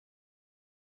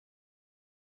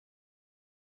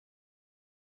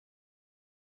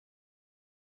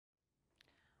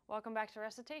Welcome back to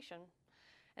recitation.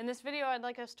 In this video, I'd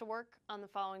like us to work on the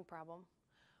following problem.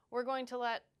 We're going to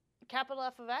let capital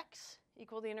F of x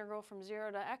equal the integral from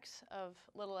 0 to x of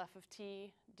little f of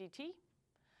t dt.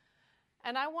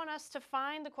 And I want us to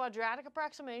find the quadratic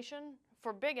approximation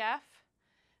for big F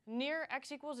near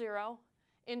x equals 0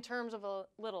 in terms of a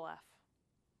little f.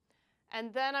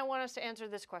 And then I want us to answer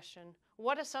this question.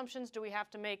 What assumptions do we have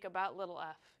to make about little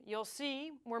f? You'll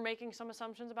see we're making some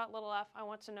assumptions about little f. I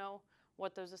want to know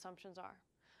what those assumptions are.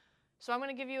 So I'm going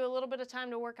to give you a little bit of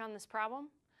time to work on this problem,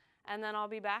 and then I'll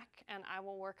be back and I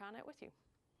will work on it with you.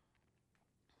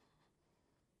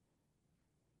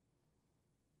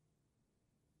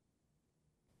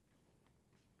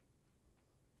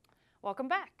 Welcome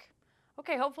back.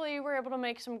 Okay, hopefully you were able to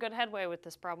make some good headway with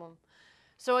this problem.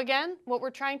 So again, what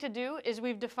we're trying to do is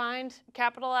we've defined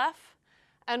capital F,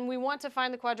 and we want to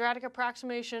find the quadratic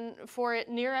approximation for it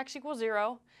near x equals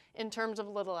 0 in terms of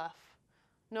little f,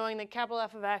 knowing that capital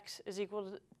F of x is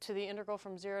equal to the integral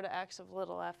from 0 to x of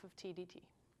little f of t dt.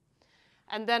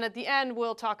 And then at the end,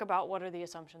 we'll talk about what are the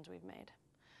assumptions we've made.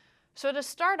 So to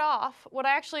start off, what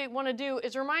I actually want to do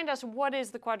is remind us what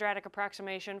is the quadratic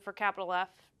approximation for capital F,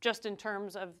 just in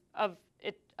terms of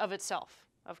itself,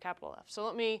 of capital F. So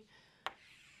let me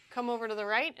come over to the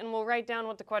right, and we'll write down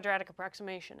what the quadratic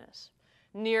approximation is,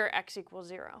 near x equals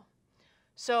 0.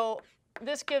 So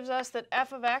this gives us that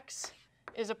f of x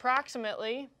is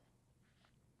approximately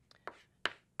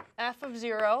f of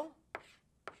 0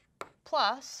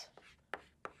 plus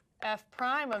f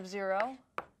prime of 0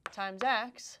 times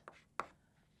x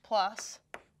plus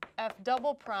f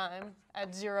double prime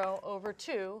at 0 over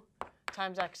 2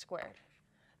 times x squared.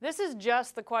 This is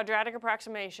just the quadratic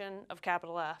approximation of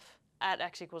capital F at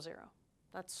x equals 0.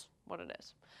 That's what it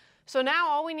is. So now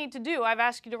all we need to do, I've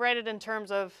asked you to write it in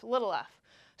terms of little f.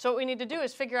 So what we need to do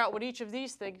is figure out what each of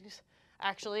these things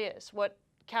actually is, what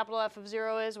capital F of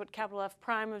 0 is, what capital F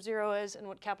prime of 0 is, and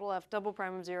what capital F double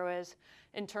prime of 0 is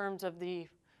in terms of the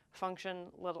function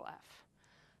little f.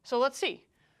 So let's see.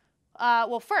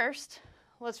 Well, first,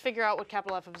 let's figure out what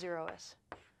capital F of 0 is.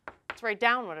 Let's write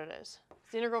down what it is.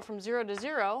 It's the integral from 0 to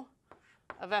 0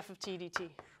 of f of t dt.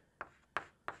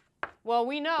 Well,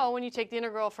 we know when you take the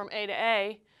integral from a to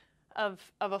a of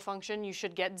a function, you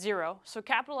should get 0. So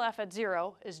capital F at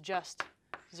 0 is just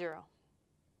 0.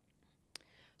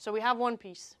 So we have one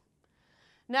piece.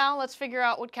 Now let's figure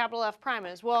out what capital F prime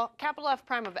is. Well, capital F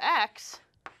prime of x,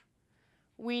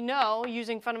 we know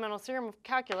using fundamental theorem of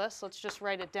calculus, let's just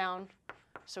write it down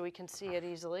so we can see it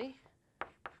easily.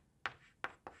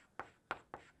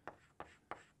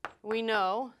 We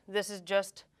know this is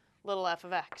just little f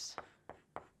of x.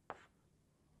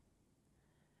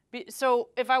 So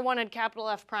if I wanted capital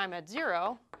F prime at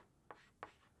 0,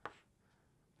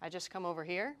 I just come over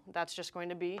here. That's just going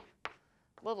to be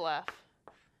little f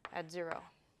at 0.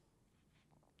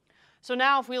 So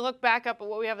now if we look back up at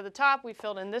what we have at the top, we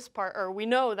filled in this part, or we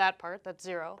know that part, that's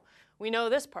 0. We know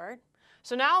this part.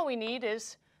 So now all we need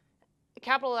is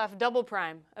capital F double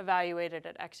prime evaluated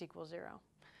at x equals 0.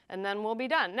 And then we'll be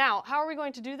done. Now, how are we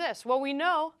going to do this? Well, we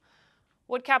know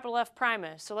what capital F prime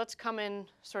is. So let's come in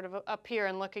sort of up here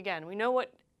and look again. We know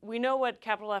what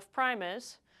capital F prime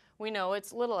is. We know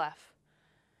it's little f.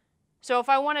 So if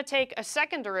I want to take a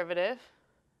second derivative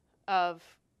of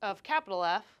capital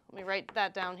F, let me write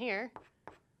that down here.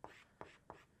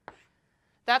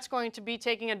 That's going to be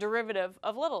taking a derivative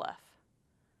of little f.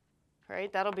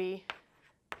 Right? That's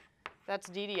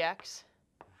d dx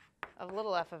of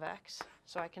little f of x.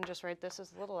 So I can just write this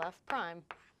as little f prime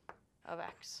of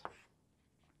x.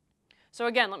 So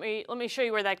again, let me show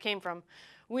you where that came from.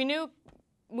 We knew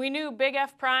big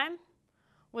F prime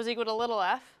was equal to little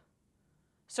f.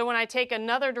 So when I take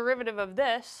another derivative of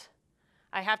this,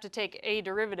 I have to take a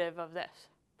derivative of this.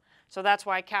 So that's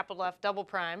why capital F double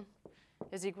prime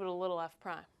is equal to little f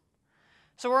prime.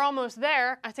 So we're almost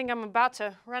there. I think I'm about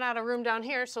to run out of room down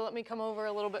here, so let me come over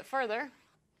a little bit further.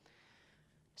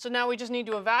 So now we just need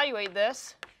to evaluate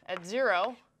this at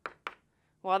 0.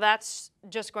 Well, that's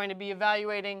just going to be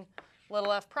evaluating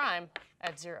little f prime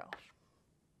at 0.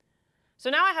 So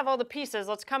now I have all the pieces.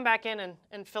 Let's come back in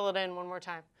and fill it in one more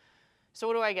time. So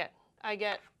what do I get?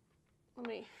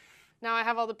 Now I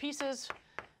have all the pieces.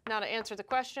 Now to answer the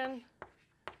question,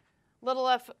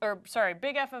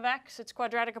 big F of x, its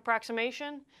quadratic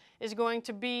approximation, is going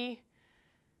to be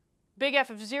big F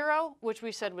of 0, which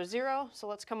we said was 0. So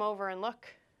let's come over and look.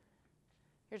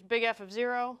 Here's big F of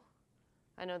 0.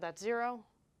 I know that's 0.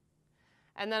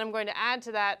 And then I'm going to add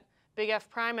to that big F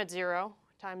prime at 0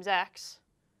 times x.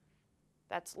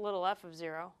 That's little f of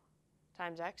 0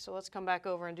 times x. So let's come back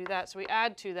over and do that. So we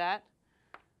add to that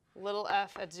little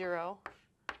f at 0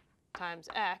 times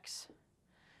x.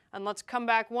 And let's come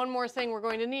back. One more thing we're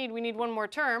going to need. We need one more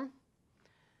term.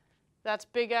 That's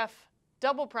big F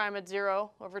double prime at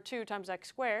 0 over 2 times x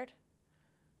squared.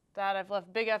 That I've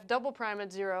left big F double prime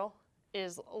at 0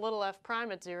 is little f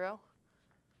prime at 0.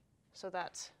 So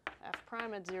that's f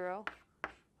prime at 0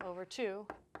 over 2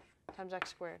 times x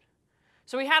squared.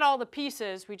 So we had all the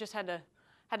pieces. We just had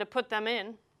to put them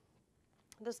in.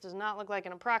 This does not look like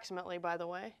an approximately, by the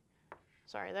way.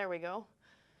 Sorry, there we go.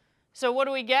 So what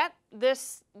do we get?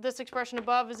 This expression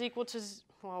above is equal to,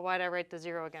 well, why did I write the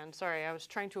 0 again? Sorry, I was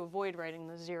trying to avoid writing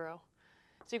the 0.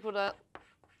 It's equal to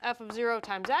f of 0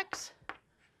 times x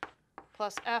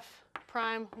plus f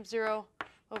prime of 0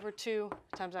 over 2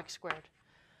 times x squared.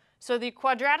 So the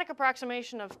quadratic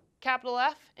approximation of capital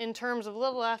F in terms of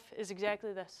little f is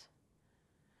exactly this.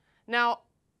 Now,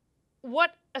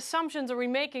 what assumptions are we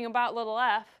making about little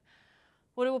f?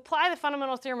 Well, to apply the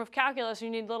fundamental theorem of calculus, you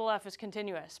need little f is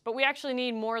continuous. But we actually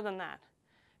need more than that.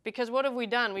 Because what have we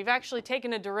done? We've actually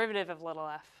taken a derivative of little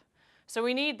f. So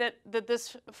we need that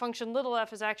this function little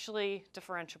f is actually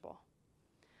differentiable.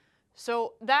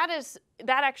 So that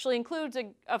actually includes,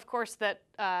 of course, that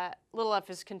little f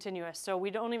is continuous. So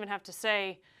we don't even have to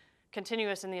say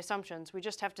continuous in the assumptions. We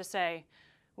just have to say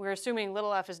we're assuming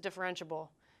little f is differentiable,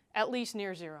 at least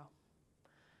near 0.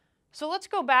 So let's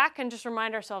go back and just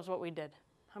remind ourselves what we did.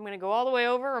 I'm going to go all the way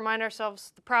over, remind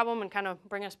ourselves the problem, and kind of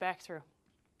bring us back through.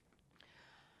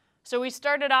 So we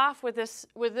started off with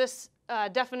this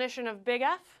definition of big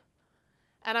F,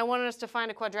 and I wanted us to find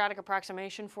a quadratic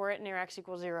approximation for it near x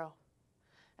equals 0.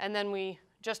 And then we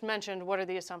just mentioned what are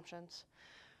the assumptions.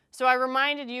 So I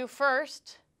reminded you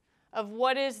first of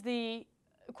what is the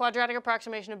quadratic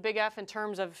approximation of big F in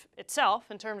terms of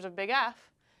itself, in terms of big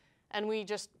F, and we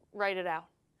just write it out.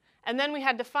 And then we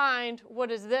had to find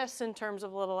what is this in terms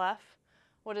of little f,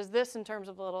 what is this in terms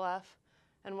of little f,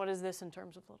 and what is this in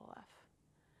terms of little f.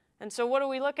 And so what do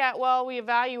we look at? Well, we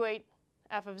evaluate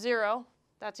f of 0.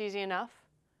 That's easy enough.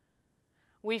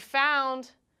 We found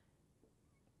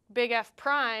big F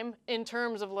prime in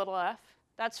terms of little f.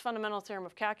 That's fundamental theorem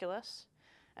of calculus.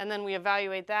 And then we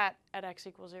evaluate that at x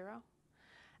equals 0.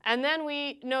 And then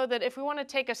we know that if we want to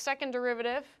take a second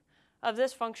derivative of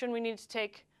this function, we need to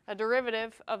take a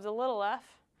derivative of the little f.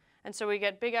 And so we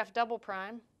get big F double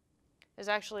prime is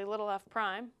actually little f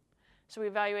prime. So we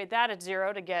evaluate that at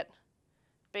 0 to get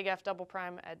big F double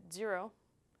prime at 0.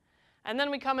 And then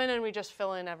we come in and we just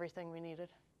fill in everything we needed.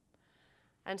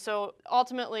 And so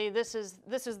ultimately, this is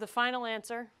the final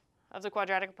answer of the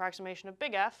quadratic approximation of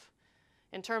big F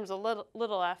in terms of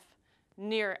little f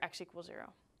near x equals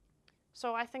 0.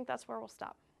 So I think that's where we'll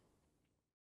stop.